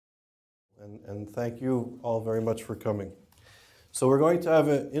and thank you all very much for coming. So we're going to have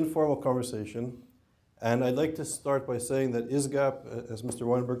an informal conversation, and I'd like to start by saying that ISGAP, as Mr.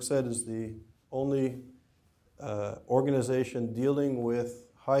 Weinberg said, is the only organization dealing with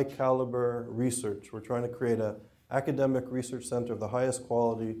high caliber research. We're trying to create an academic research center of the highest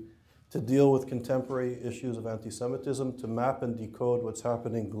quality to deal with contemporary issues of anti-Semitism, to map and decode what's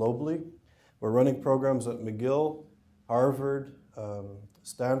happening globally. We're running programs at McGill, Harvard,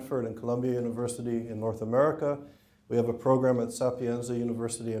 Stanford, and Columbia University in North America. We have a program at Sapienza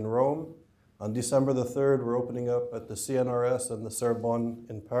University in Rome. On December the 3rd, we're opening up at the CNRS and the Sorbonne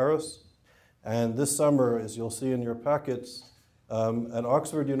in Paris. And this summer, as you'll see in your packets, at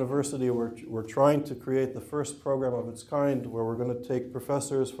Oxford University, we're trying to create the first program of its kind where we're going to take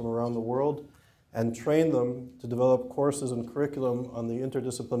professors from around the world and train them to develop courses and curriculum on the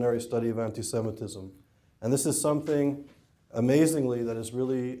interdisciplinary study of anti-Semitism. And this is something, amazingly, that is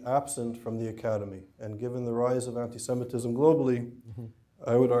really absent from the academy. And given the rise of anti-Semitism globally,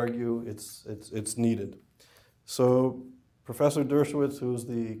 I would argue it's needed. So Professor Dershowitz, who's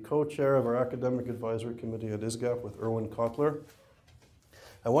the co-chair of our academic advisory committee at ISGAP with Erwin Kotler,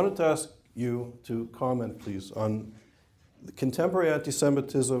 I wanted to ask you to comment, please, on the contemporary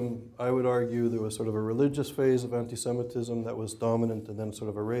anti-Semitism. I would argue there was sort of a religious phase of anti-Semitism that was dominant, and then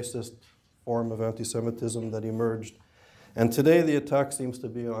sort of a racist form of anti-Semitism that emerged. And today the attack seems to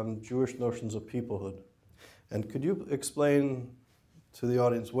be on Jewish notions of peoplehood. And could you explain to the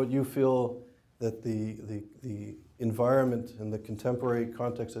audience what you feel that the environment in the contemporary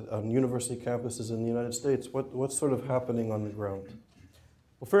context on university campuses in the United States, what's sort of happening on the ground?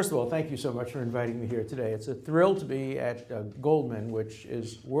 Well, first of all, thank you so much for inviting me here today. It's a thrill to be at Goldman, which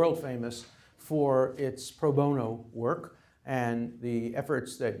is world famous for its pro bono work and the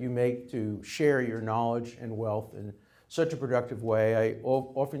efforts that you make to share your knowledge and wealth in such a productive way. I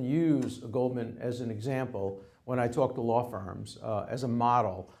often use Goldman as an example when I talk to law firms as a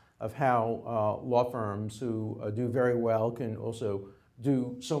model of how law firms who do very well can also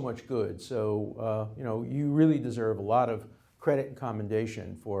do so much good. So, you really deserve a lot of credit and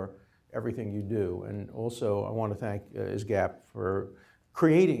commendation for everything you do. And also, I want to thank ISGAP for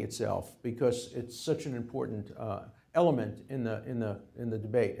creating itself, because it's such an important element in the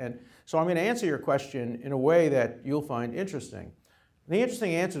debate. And so I'm going to answer your question in a way that you'll find interesting. The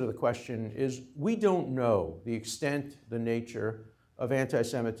interesting answer to the question is we don't know the extent, the nature of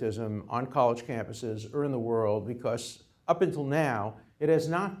anti-Semitism on college campuses or in the world, because up until now, it has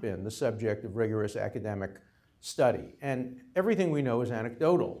not been the subject of rigorous academic study. And everything we know is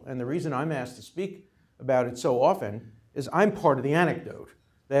anecdotal. And the reason I'm asked to speak about it so often is I'm part of the anecdote.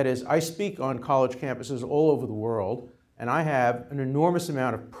 That is, I speak on college campuses all over the world, and I have an enormous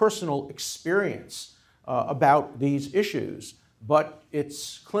amount of personal experience about these issues. But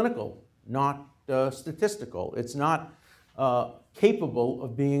it's clinical, not statistical. It's not capable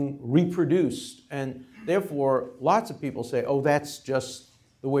of being reproduced. And therefore, lots of people say, oh, that's just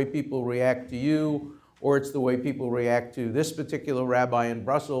the way people react to you, or it's the way people react to this particular rabbi in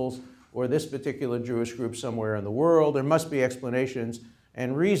Brussels, or this particular Jewish group somewhere in the world. There must be explanations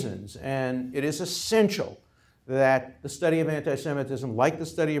and reasons. And it is essential that the study of anti-Semitism, like the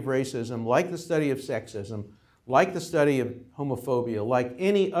study of racism, like the study of sexism, like the study of homophobia, like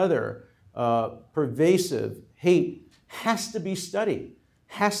any other pervasive hate, has to be studied,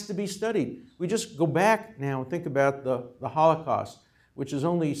 We just go back now and think about the Holocaust, which is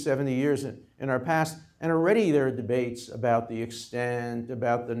only 70 years in our past, and already there are debates about the extent,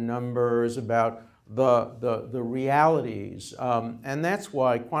 about the numbers, about the realities. And that's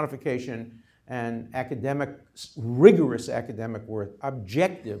why quantification and rigorous academic work,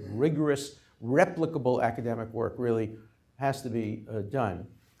 objective, rigorous, replicable academic work really has to be done.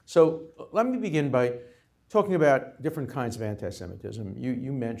 So let me begin by talking about different kinds of anti-Semitism.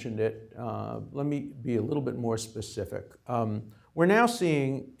 You mentioned it. Let me be a little bit more specific. We're now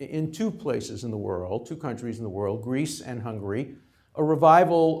seeing in two places in the world, two countries in the world, Greece and Hungary, a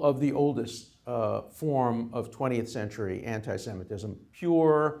revival of the oldest form of 20th century anti-Semitism,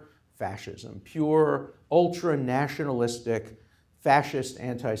 pure fascism, pure ultra-nationalistic fascist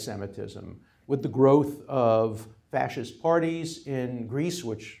anti-Semitism, with the growth of fascist parties in Greece,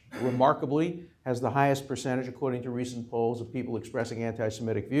 which remarkably has the highest percentage, according to recent polls, of people expressing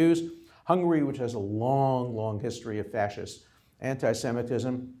anti-Semitic views. Hungary, which has a long, long history of fascist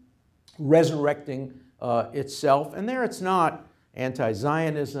anti-Semitism, resurrecting itself. And there it's not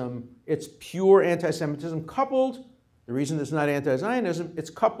anti-Zionism, it's pure anti-Semitism coupled, the reason it's not anti-Zionism, it's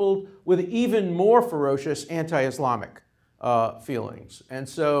coupled with even more ferocious anti-Islamic feelings. And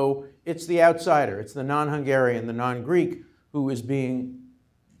so it's the outsider, it's the non-Hungarian, the non-Greek, who is being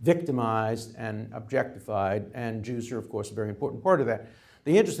victimized and objectified, and Jews are, of course, a very important part of that.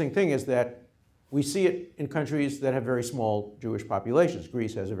 The interesting thing is that we see it in countries that have very small Jewish populations.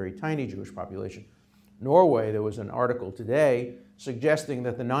 Greece has a very tiny Jewish population. Norway, there was an article today suggesting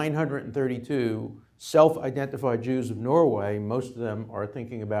that the 932 self-identified Jews of Norway, most of them are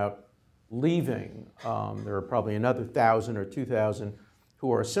thinking about leaving. There are probably another 1,000 or 2,000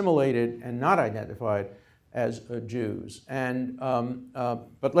 who are assimilated and not identified as Jews.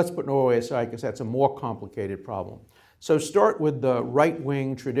 But let's put Norway aside because that's a more complicated problem. So start with the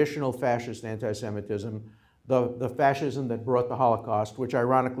right-wing traditional fascist anti-Semitism, the fascism that brought the Holocaust, which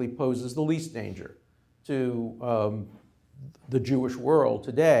ironically poses the least danger to the Jewish world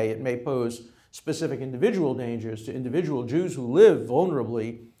today. It may pose specific individual dangers to individual Jews who live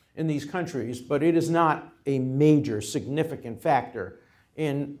vulnerably in these countries, but it is not a major significant factor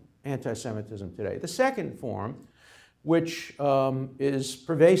in anti-Semitism today. The second form, which is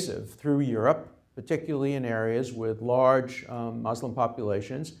pervasive through Europe, particularly in areas with large Muslim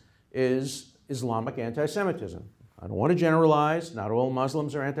populations, is Islamic anti-Semitism. I don't want to generalize. Not all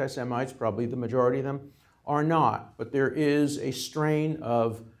Muslims are anti-Semites. Probably the majority of them are not. But there is a strain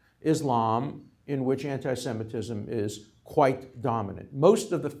of Islam in which anti-Semitism is quite dominant.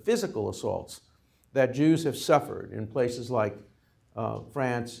 Most of the physical assaults that Jews have suffered in places like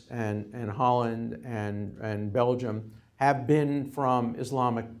France and Holland and Belgium have been from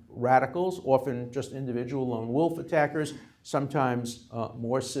Islamic radicals, often just individual lone wolf attackers, sometimes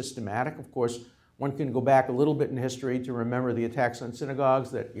more systematic. Of course, one can go back a little bit in history to remember the attacks on synagogues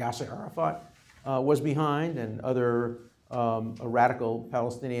that Yasser Arafat was behind, and other radical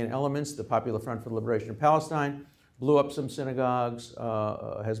Palestinian elements. The Popular Front for the Liberation of Palestine blew up some synagogues.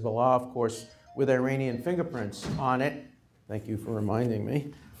 Hezbollah, of course, with Iranian fingerprints on it. Thank you for reminding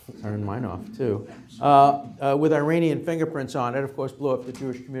me. Turn mine off, too. With Iranian fingerprints on it, of course, blew up the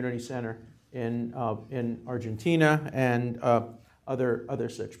Jewish Community Center in Argentina and other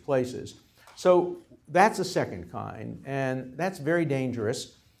such places. So that's a second kind, and that's very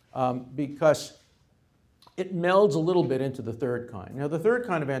dangerous because it melds a little bit into the third kind. Now, the third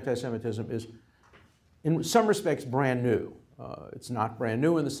kind of anti-Semitism is, in some respects, brand new. It's not brand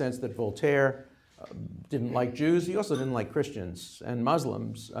new in the sense that Voltaire didn't like Jews. He also didn't like Christians and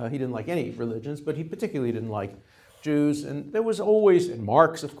Muslims. He didn't like any religions, but he particularly didn't like Jews. And there was always, and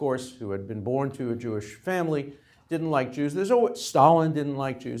Marx, of course, who had been born to a Jewish family, didn't like Jews. Stalin didn't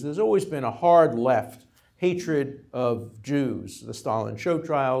like Jews. There's always been a hard left hatred of Jews. The Stalin show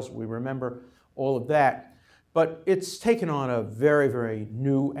trials, we remember all of that. But it's taken on a very, very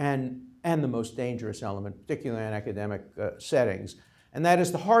new and the most dangerous element, particularly in academic settings. And that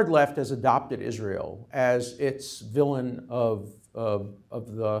is the hard left has adopted Israel as its villain of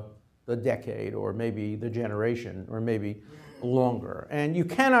the decade, or maybe the generation, or maybe longer. And you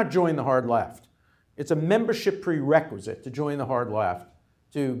cannot join the hard left. It's a membership prerequisite to join the hard left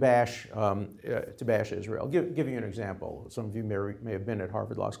to bash Israel. Give you an example. Some of you may have been at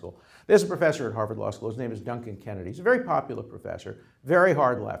Harvard Law School. There's a professor at Harvard Law School. His name is Duncan Kennedy. He's a very popular professor, very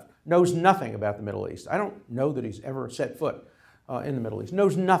hard left, knows nothing about the Middle East. I don't know that he's ever set foot in the Middle East,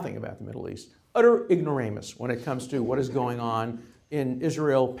 knows nothing about the Middle East. Utter ignoramus when it comes to what is going on in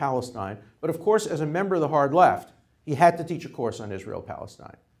Israel, Palestine. But of course, as a member of the hard left, he had to teach a course on Israel,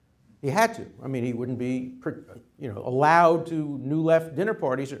 Palestine. He had to. I mean, he wouldn't be allowed to New Left dinner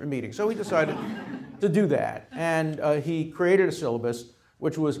parties or meetings. So he decided to do that. And he created a syllabus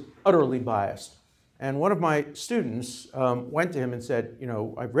which was utterly biased. And one of my students went to him and said,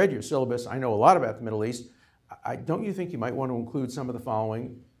 I've read your syllabus. I know a lot about the Middle East. Don't you think you might want to include some of the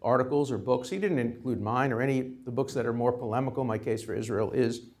following articles or books? He didn't include mine or any of the books that are more polemical. My Case for Israel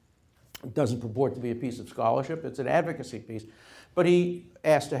it doesn't purport to be a piece of scholarship. It's an advocacy piece. But he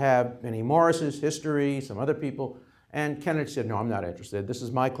asked to have Benny Morris's history, some other people, and Kennedy said, no, I'm not interested. This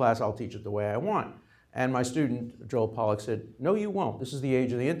is my class. I'll teach it the way I want. And my student, Joel Pollack, said, no, you won't. This is the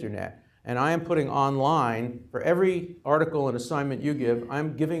age of the internet. And I am putting online, for every article and assignment you give,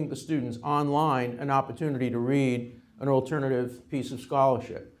 I'm giving the students online an opportunity to read an alternative piece of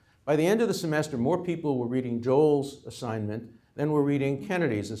scholarship. By the end of the semester, more people were reading Joel's assignment than were reading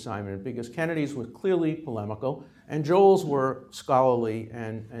Kennedy's assignment, because Kennedy's was clearly polemical and Joel's were scholarly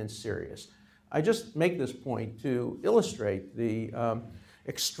and serious. I just make this point to illustrate the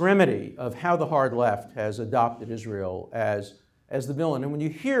extremity of how the hard left has adopted Israel as the villain. And when you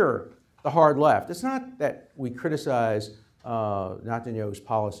hear the hard left, it's not that we criticize Netanyahu's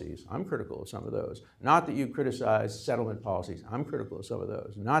policies. I'm critical of some of those. Not that you criticize settlement policies. I'm critical of some of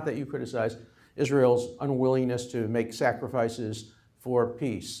those. Not that you criticize Israel's unwillingness to make sacrifices for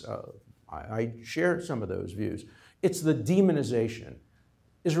peace. I share some of those views. It's the demonization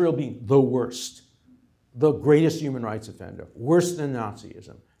Israel being the worst, the greatest human rights offender, worse than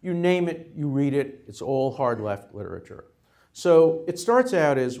Nazism. You name it, you read it, it's all hard left literature. So it starts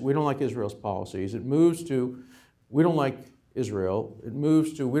out as we don't like Israel's policies. It moves to we don't like Israel. It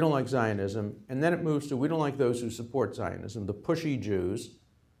moves to we don't like Zionism. And then it moves to we don't like those who support Zionism, the pushy Jews,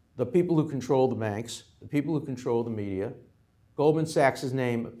 the people who control the banks, the people who control the media. Goldman Sachs'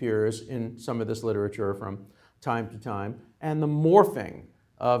 name appears in some of this literature from time to time. And the morphing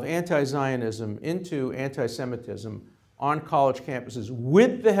of anti-Zionism into anti-Semitism on college campuses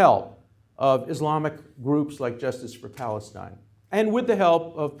with the help of Islamic groups like Justice for Palestine and with the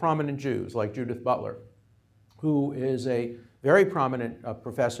help of prominent Jews like Judith Butler, who is a very prominent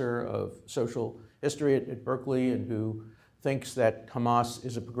professor of social history at Berkeley and who thinks that Hamas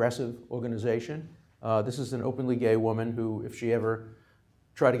is a progressive organization. This is an openly gay woman who, if she ever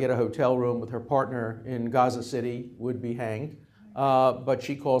tried to get a hotel room with her partner in Gaza City, would be hanged. But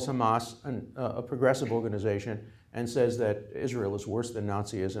she calls Hamas a progressive organization and says that Israel is worse than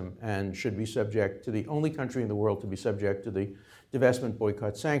Nazism and should be subject to the only country in the world to be subject to the divestment,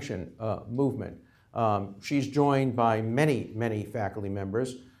 boycott, sanction movement. She's joined by many, many faculty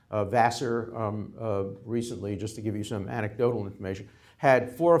members. Vassar recently, just to give you some anecdotal information,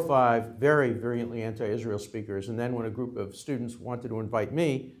 had 4 or 5 very virulently anti-Israel speakers, and then when a group of students wanted to invite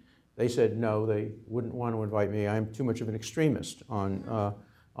me, they said no, they wouldn't want to invite me. I'm too much of an extremist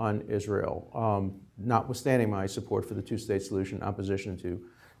on Israel, notwithstanding my support for the two-state solution, opposition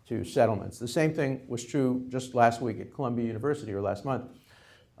to settlements. The same thing was true just last week at Columbia University, or last month.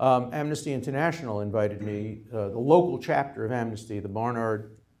 Amnesty International invited me, the local chapter of Amnesty, the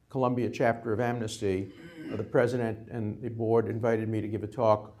Barnard Columbia chapter of Amnesty, the president and the board invited me to give a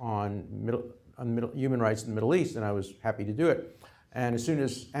talk on human rights in the Middle East, and I was happy to do it. And as soon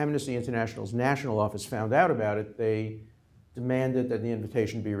as Amnesty International's national office found out about it, they demanded that the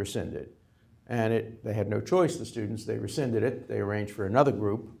invitation be rescinded. And they had no choice, the students. They rescinded it. They arranged for another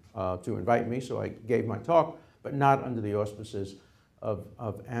group to invite me, so I gave my talk, but not under the auspices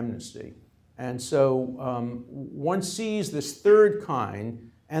of Amnesty. And so one sees this third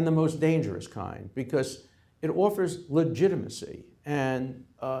kind and the most dangerous kind because it offers legitimacy. And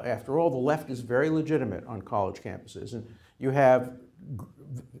after all, the left is very legitimate on college campuses. And you have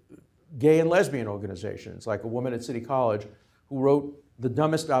gay and lesbian organizations, like a woman at City College who wrote the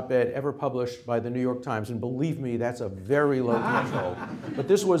dumbest op-ed ever published by the New York Times. And believe me, that's a very low threshold. But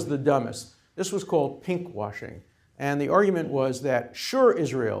this was the dumbest. This was called pink washing. And the argument was that, sure,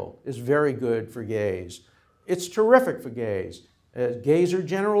 Israel is very good for gays. It's terrific for gays. Gays are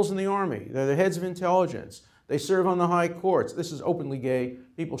generals in the army. They're the heads of intelligence. They serve on the high courts. This is openly gay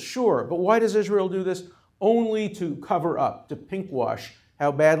people, sure. But why does Israel do this? Only to cover up, to pink wash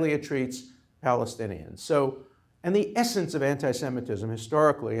how badly it treats Palestinians. So, and the essence of anti-Semitism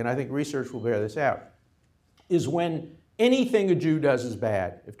historically, and I think research will bear this out, is when anything a Jew does is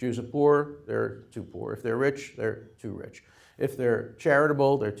bad. If Jews are poor, they're too poor. If they're rich, they're too rich. If they're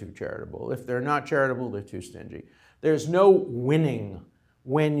charitable, they're too charitable. If they're not charitable, they're too stingy. There's no winning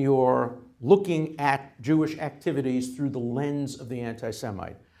when you're looking at Jewish activities through the lens of the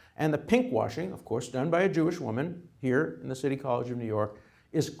anti-Semite. And the pink washing, of course, done by a Jewish woman here in the City College of New York,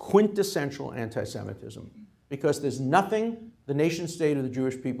 is quintessential anti-Semitism because there's nothing the nation state of the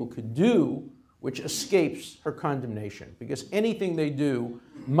Jewish people could do which escapes her condemnation, because anything they do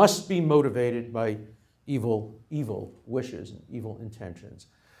must be motivated by evil wishes and evil intentions.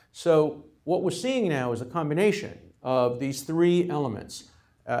 So what we're seeing now is a combination of these 3 elements.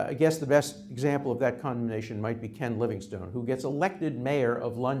 I guess the best example of that condemnation might be Ken Livingstone, who gets elected mayor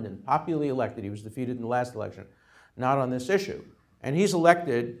of London, popularly elected. He was defeated in the last election, not on this issue. And he's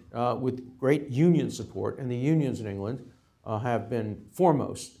elected with great union support, and the unions in England have been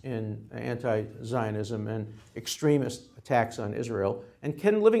foremost in anti-Zionism and extremist attacks on Israel. And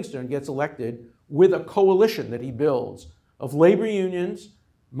Ken Livingstone gets elected with a coalition that he builds of labor unions,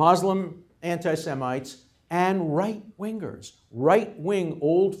 Muslim anti-Semites, and right-wingers, right-wing,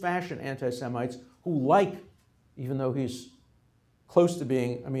 old-fashioned anti-Semites who like, even though he's close to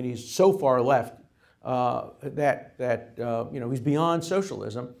being, I mean, he's so far left he's beyond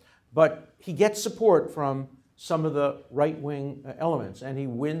socialism, but he gets support from some of the right-wing elements, and he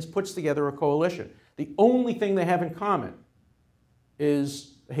puts together a coalition. The only thing they have in common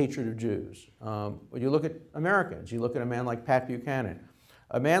is the hatred of Jews. When you look at Americans, you look at a man like Pat Buchanan.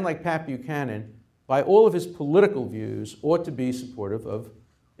 A man like Pat Buchanan, by all of his political views, ought to be supportive of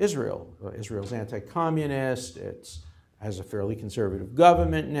Israel. Israel's anti-communist, it has a fairly conservative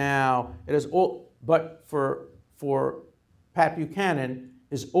government now. It has all, but for Pat Buchanan,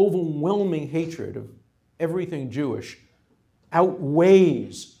 his overwhelming hatred of everything Jewish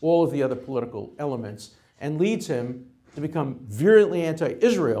outweighs all of the other political elements and leads him to become virulently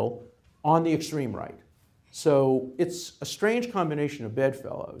anti-Israel on the extreme right. So it's a strange combination of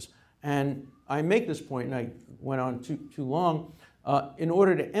bedfellows. And I make this point, and I went on too long, in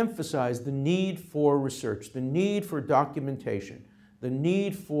order to emphasize the need for research, the need for documentation, the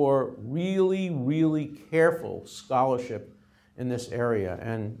need for really, really careful scholarship in this area.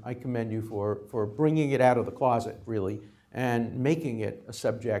 And I commend you for bringing it out of the closet, really, and making it a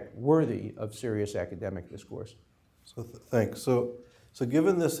subject worthy of serious academic discourse. So thanks. So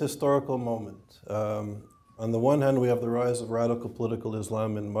given this historical moment, on the one hand, we have the rise of radical political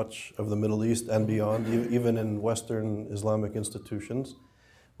Islam in much of the Middle East and beyond, even in Western Islamic institutions,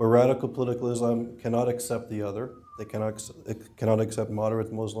 where radical political Islam cannot accept the other. They cannot accept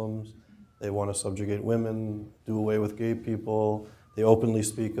moderate Muslims. They want to subjugate women, do away with gay people. They openly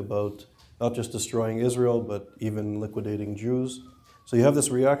speak about not just destroying Israel, but even liquidating Jews. So you have this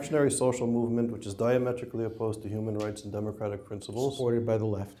reactionary social movement, which is diametrically opposed to human rights and democratic principles. Supported by the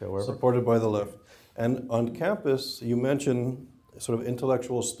left, however. Supported by the left. And on campus, you mention sort of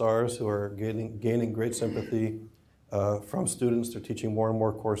intellectual stars who are gaining great sympathy from students. They're teaching more and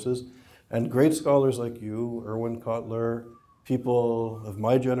more courses. And great scholars like you, Erwin Kotler, people of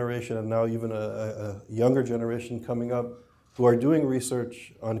my generation and now even a younger generation coming up who are doing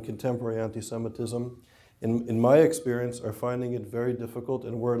research on contemporary anti-Semitism, in my experience, are finding it very difficult,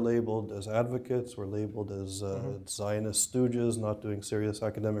 and we're labeled as advocates, we're labeled as Zionist stooges, not doing serious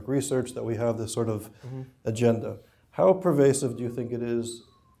academic research, that we have this sort of agenda. How pervasive do you think it is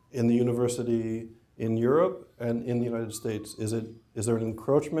in the university in Europe and in the United States? Is there an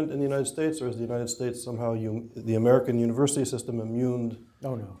encroachment in the United States, or is the United States somehow, the American university system, immune?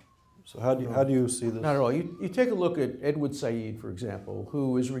 Oh, no. So how do you see this? Not at all. You take a look at Edward Said, for example,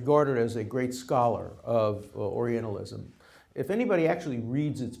 who is regarded as a great scholar of Orientalism. If anybody actually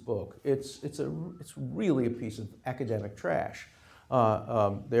reads its book, it's really a piece of academic trash.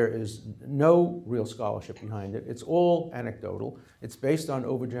 There is no real scholarship behind it. It's all anecdotal. It's based on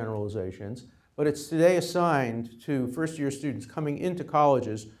overgeneralizations. But it's today assigned to first-year students coming into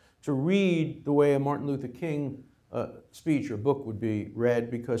colleges to read the way a Martin Luther King speech or book would be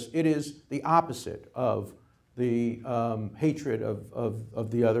read, because it is the opposite of the hatred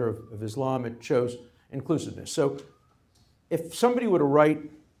of the other, of Islam. It shows inclusiveness. So if somebody were to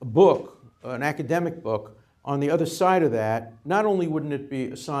write a book, an academic book, on the other side of that, not only wouldn't it be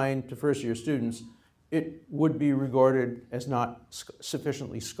assigned to first-year students, it would be regarded as not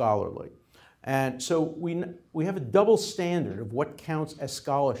sufficiently scholarly. And so we have a double standard of what counts as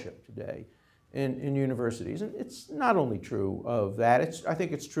scholarship today in universities. And it's not only true of that, I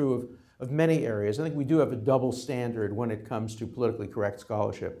think it's true of many areas. I think we do have a double standard when it comes to politically correct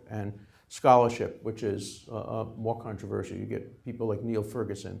scholarship and scholarship, which is more controversial. You get people like Neil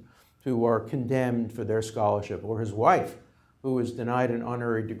Ferguson, who are condemned for their scholarship, or his wife, who was denied an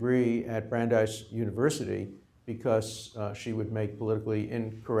honorary degree at Brandeis University because she would make politically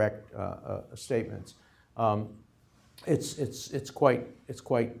incorrect statements. It's quite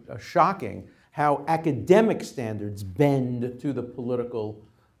shocking how academic standards bend to the political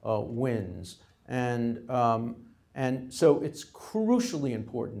winds, and so it's crucially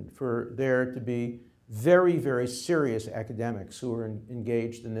important for there to be very, very serious academics who are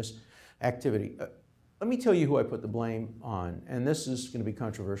engaged in this activity. Let me tell you who I put the blame on, and this is going to be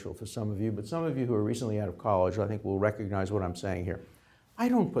controversial for some of you, but some of you who are recently out of college, I think, will recognize what I'm saying here. I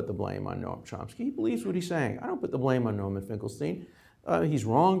don't put the blame on Noam Chomsky. He believes what he's saying. I don't put the blame on Norman Finkelstein. He's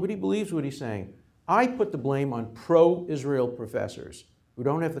wrong, but he believes what he's saying. I put the blame on pro-Israel professors who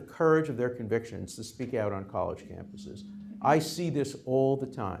don't have the courage of their convictions to speak out on college campuses. I see this all the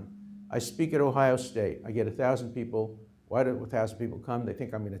time. I speak at Ohio State. I get 1,000 people. Why do 1,000 people come? They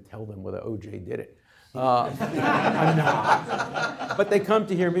think I'm going to tell them whether OJ did it. I'm not. But they come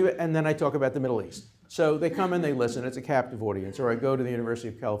to hear me, and then I talk about the Middle East. So they come and they listen. It's a captive audience. Or I go to the University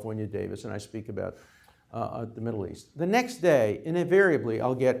of California, Davis, and I speak about the Middle East. The next day, invariably,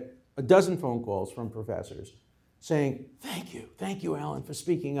 I'll get a dozen phone calls from professors saying, thank you, Alan, for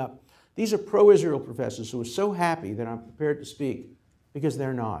speaking up. These are pro-Israel professors who are so happy that I'm prepared to speak, because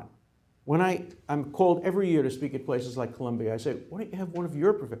they're not. When I'm called every year to speak at places like Columbia, I say, why don't you have one of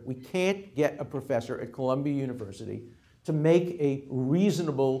your professors? We can't get a professor at Columbia University to make a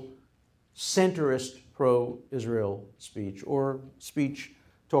reasonable, centrist pro-Israel speech, or speech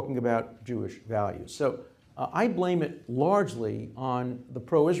talking about Jewish values. So I blame it largely on the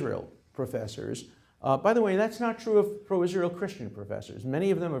pro-Israel professors. By the way, that's not true of pro-Israel Christian professors. Many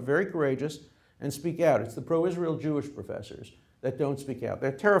of them are very courageous and speak out. It's the pro-Israel Jewish professors that don't speak out.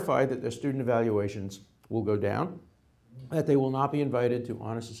 They're terrified that their student evaluations will go down. that they will not be invited to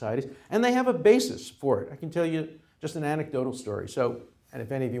honor societies, and they have a basis for it. I can tell you just an anecdotal story. So, and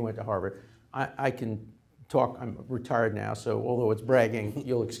if any of you went to Harvard, I can talk, I'm retired now, so although it's bragging,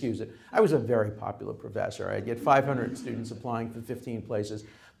 you'll excuse it. I was a very popular professor. I'd get 500 students applying for 15 places.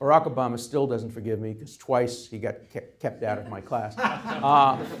 Barack Obama still doesn't forgive me because twice he got kept out of my class,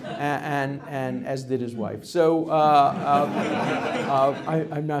 and as did his wife. So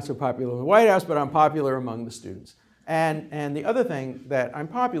I'm not so popular in the White House, but I'm popular among the students. And the other thing that I'm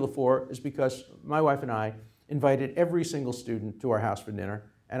popular for is because my wife and I invited every single student to our house for dinner,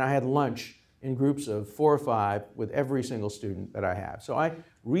 and I had lunch in groups of 4 or 5 with every single student that I have. So I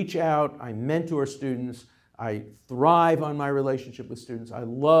reach out, I mentor students, I thrive on my relationship with students. I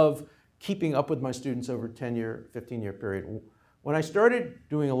love keeping up with my students over a 10-year, 15-year period. When I started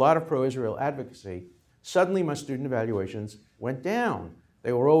doing a lot of pro-Israel advocacy, suddenly my student evaluations went down.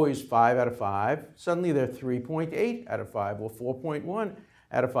 They were always 5 out of 5. Suddenly they're 3.8 out of 5 or 4.1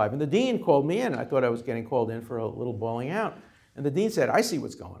 out of 5. And the dean called me in. I thought I was getting called in for a little bawling out. And the dean said, I see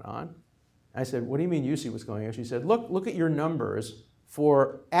what's going on. I said, what do you mean you see what's going on? She said, look at your numbers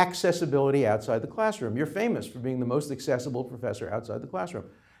for accessibility outside the classroom. You're famous for being the most accessible professor outside the classroom.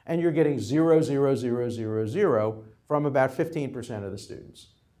 And you're getting 0, 0, 0, 0, 0 from about 15% of the students.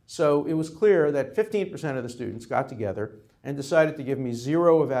 So it was clear that 15% of the students got together and decided to give me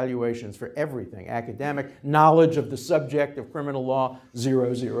 0 evaluations for everything. Academic, knowledge of the subject of criminal law,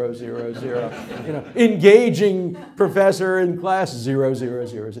 0, 0, 0, 0. You know, engaging professor in class, 0, 0,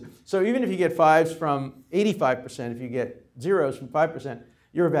 0, 0. So even if you get 5s from 85%, if you get 0s from 5%,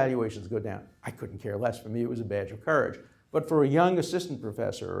 your evaluations go down. I couldn't care less. For me, it was a badge of courage. But for a young assistant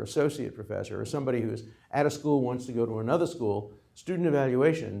professor or associate professor or somebody who's at a school, wants to go to another school, student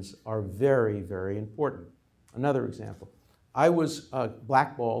evaluations are very, very important. Another example. I was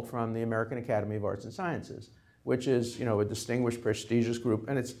blackballed from the American Academy of Arts and Sciences, which is, you know, a distinguished, prestigious group.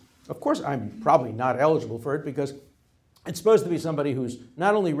 And it's, of course, I'm probably not eligible for it because it's supposed to be somebody who's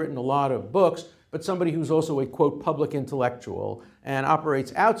not only written a lot of books, but somebody who's also a, quote, public intellectual and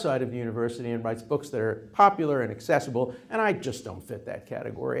operates outside of the university and writes books that are popular and accessible. And I just don't fit that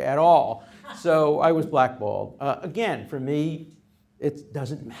category at all. So I was blackballed. Again, for me, it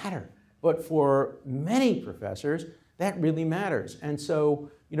doesn't matter. But for many professors, that really matters. And so,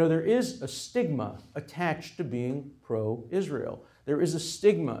 you know, there is a stigma attached to being pro-Israel. There is a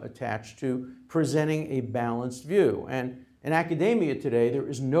stigma attached to presenting a balanced view. And in academia today, there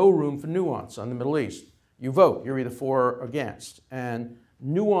is no room for nuance on the Middle East. You vote, you're either for or against. And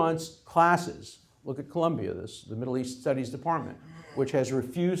nuanced classes, look at Columbia, the Middle East Studies Department, which has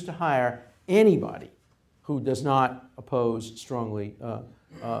refused to hire anybody who does not oppose strongly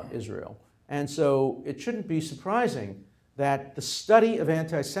Israel. And so it shouldn't be surprising that the study of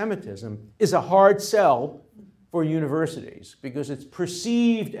anti-Semitism is a hard sell for universities because it's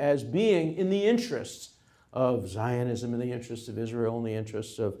perceived as being in the interests of Zionism, in the interests of Israel, in the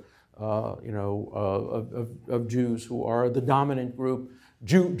interests of, of Jews who are the dominant group.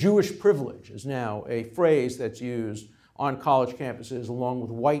 Jewish privilege is now a phrase that's used on college campuses along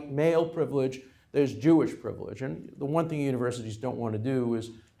with white male privilege. There's Jewish privilege. And the one thing universities don't want to do is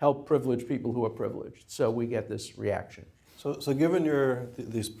help privilege people who are privileged. So we get this reaction. So given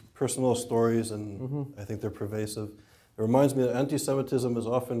these personal stories, and I think they're pervasive, it reminds me that anti-Semitism is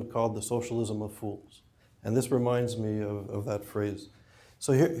often called the socialism of fools. And this reminds me of that phrase.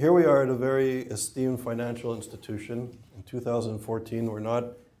 So here we are at a very esteemed financial institution. In 2014, we're not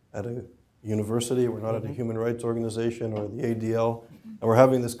at a university, we're not at a human rights organization or the ADL, and we're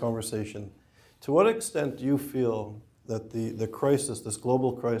having this conversation. To what extent do you feel that the crisis, this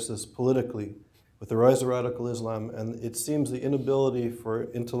global crisis politically, with the rise of radical Islam, and it seems the inability for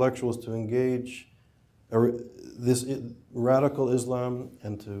intellectuals to engage this radical Islam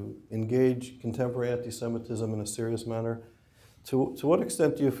and to engage contemporary anti-Semitism in a serious manner, to what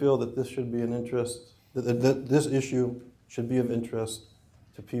extent do you feel that this should be an interest, that this issue should be of interest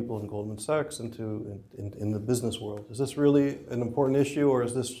to people in Goldman Sachs and in the business world? Is this really an important issue, or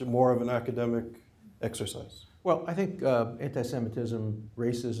is this more of an academic exercise? Well, I think anti-Semitism,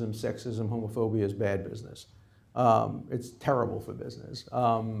 racism, sexism, homophobia is bad business. It's terrible for business.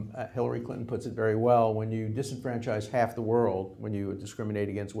 Hillary Clinton puts it very well. When you disenfranchise half the world, when you discriminate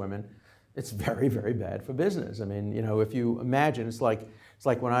against women, it's very, very bad for business. I mean, you know, if you imagine, it's like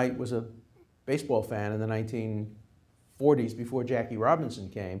when I was a baseball fan in the 1940s before Jackie Robinson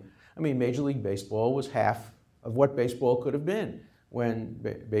came. I mean, Major League Baseball was half of what baseball could have been. When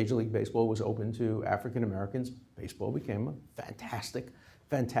Major League Baseball was open to African Americans, baseball became a fantastic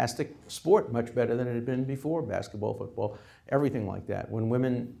fantastic sport, much better than it had been before, basketball, football, everything like that. When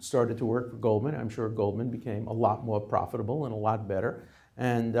women started to work for Goldman, I'm sure Goldman became a lot more profitable and a lot better.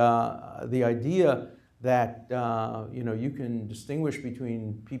 And the idea that you can distinguish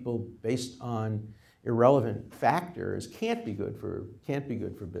between people based on irrelevant factors can't be good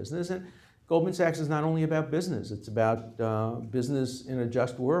for business. And Goldman Sachs is not only about business; it's about business in a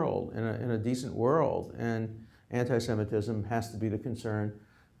just world, in a decent world. And anti-Semitism has to be the concern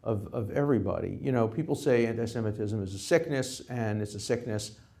of everybody. You know, people say anti-Semitism is a sickness, and it's a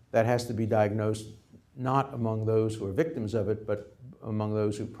sickness that has to be diagnosed not among those who are victims of it, but among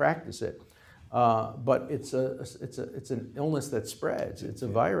those who practice it. But it's an illness that spreads. It's a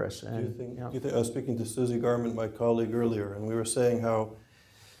virus. And, do you think I was speaking to Susie Garment, my colleague, earlier, and we were saying how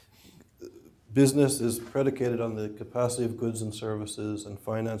business is predicated on the capacity of goods and services and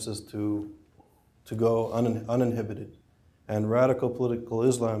finances to go uninhibited. And radical political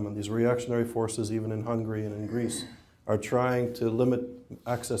Islam and these reactionary forces, even in Hungary and in Greece, are trying to limit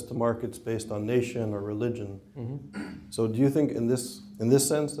access to markets based on nation or religion. Mm-hmm. So do you think in this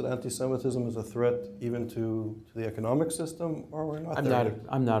sense that anti-Semitism is a threat even to the economic system, or we're not there?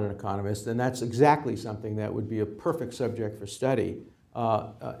 I'm not an economist, and that's exactly something that would be a perfect subject for study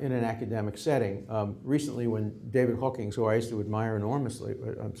in an academic setting. Recently, when David Hawkins, who I used to admire enormously,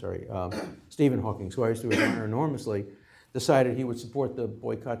 Stephen Hawkins, who I used to admire enormously, decided he would support the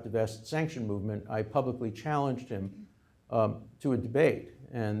boycott, divest, sanction movement, I publicly challenged him to a debate.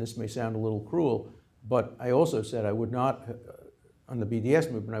 And this may sound a little cruel, but I also said I would not, on the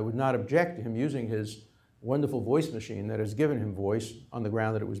BDS movement, I would not object to him using his wonderful voice machine that has given him voice on the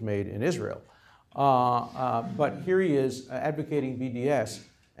ground that it was made in Israel. But here he is advocating BDS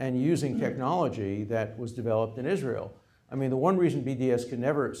and using technology that was developed in Israel. I mean, the one reason BDS can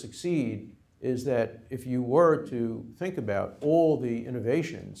never succeed is that if you were to think about all the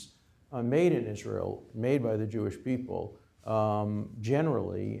innovations made in Israel, made by the Jewish people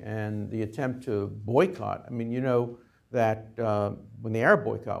generally, and the attempt to boycott, I mean, you know that when the Arab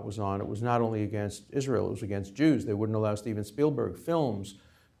boycott was on, it was not only against Israel, it was against Jews. They wouldn't allow Steven Spielberg films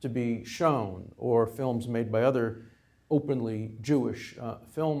to be shown, or films made by other openly Jewish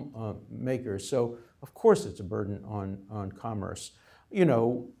film makers. So, of course, it's a burden on commerce. You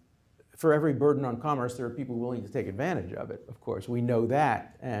know, for every burden on commerce, there are people willing to take advantage of it, of course. We know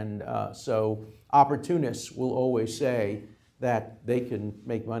that. And so opportunists will always say that they can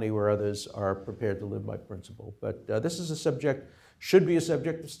make money where others are prepared to live by principle. But this is a subject, should be a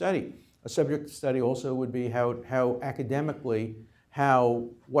subject of study. A subject of study also would be how academically,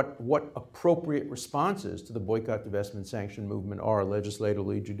 what appropriate responses to the boycott, divestment, sanction movement are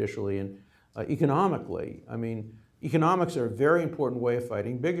legislatively, judicially, and economically. I mean, economics are a very important way of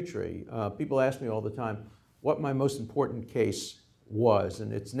fighting bigotry. People ask me all the time what my most important case was,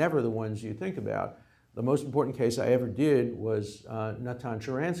 and it's never the ones you think about. The most important case I ever did was Natan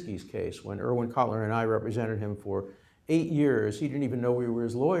Sharansky's case, when Erwin Kotler and I represented him for 8 years. He didn't even know we were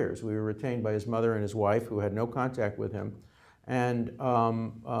his lawyers. We were retained by his mother and his wife, who had no contact with him. And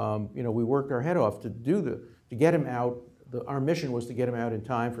we worked our head off to get him out. Our mission was to get him out in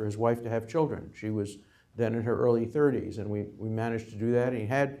time for his wife to have children. She was then in her early 30s, and we managed to do that. And he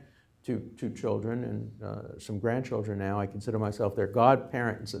had two children and some grandchildren now. I consider myself their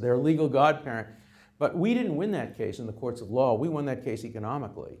godparent, so their legal godparent. But we didn't win that case in the courts of law. We won that case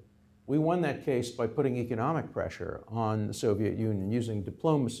economically. We won that case by putting economic pressure on the Soviet Union, using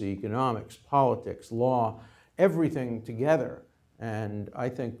diplomacy, economics, politics, law, everything together. And I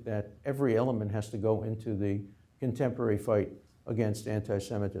think that every element has to go into the contemporary fight against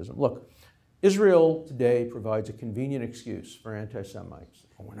anti-Semitism. Look, Israel today provides a convenient excuse for anti-Semites.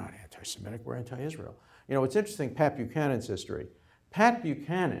 Oh, we're not anti-Semitic, we're anti-Israel. You know, it's interesting, Pat Buchanan's history. Pat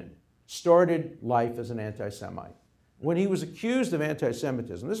Buchanan started life as an anti-Semite. When he was accused of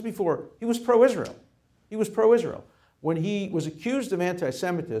anti-Semitism, this is before, he was pro-Israel. He was pro-Israel. When he was accused of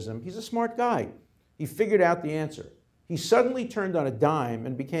anti-Semitism, he's a smart guy. He figured out the answer. He suddenly turned on a dime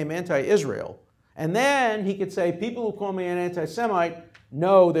and became anti-Israel. And then he could say, people who call me an anti-Semite,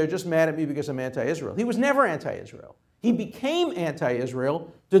 no, they're just mad at me because I'm anti-Israel. He was never anti-Israel. He became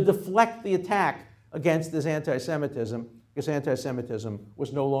anti-Israel to deflect the attack against this anti-Semitism, because anti-Semitism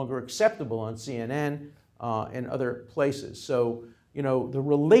was no longer acceptable on CNN and other places. So, you know, the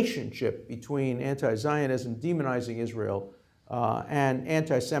relationship between anti-Zionism, demonizing Israel, and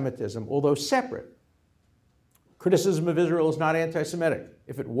anti-Semitism, although separate. Criticism of Israel is not anti-Semitic.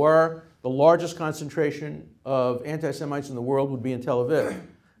 If it were, the largest concentration of anti-Semites in the world would be in Tel Aviv.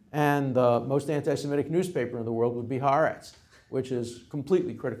 And the most anti-Semitic newspaper in the world would be Haaretz, which is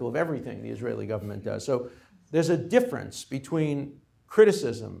completely critical of everything the Israeli government does. So there's a difference between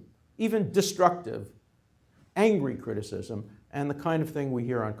criticism, even destructive, angry criticism, and the kind of thing we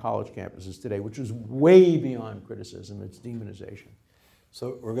hear on college campuses today, which is way beyond criticism, it's demonization.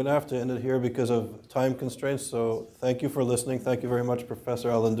 So we're going to have to end it here because of time constraints. So thank you for listening. Thank you very much, Professor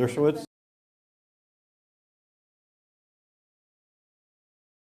Alan Dershowitz.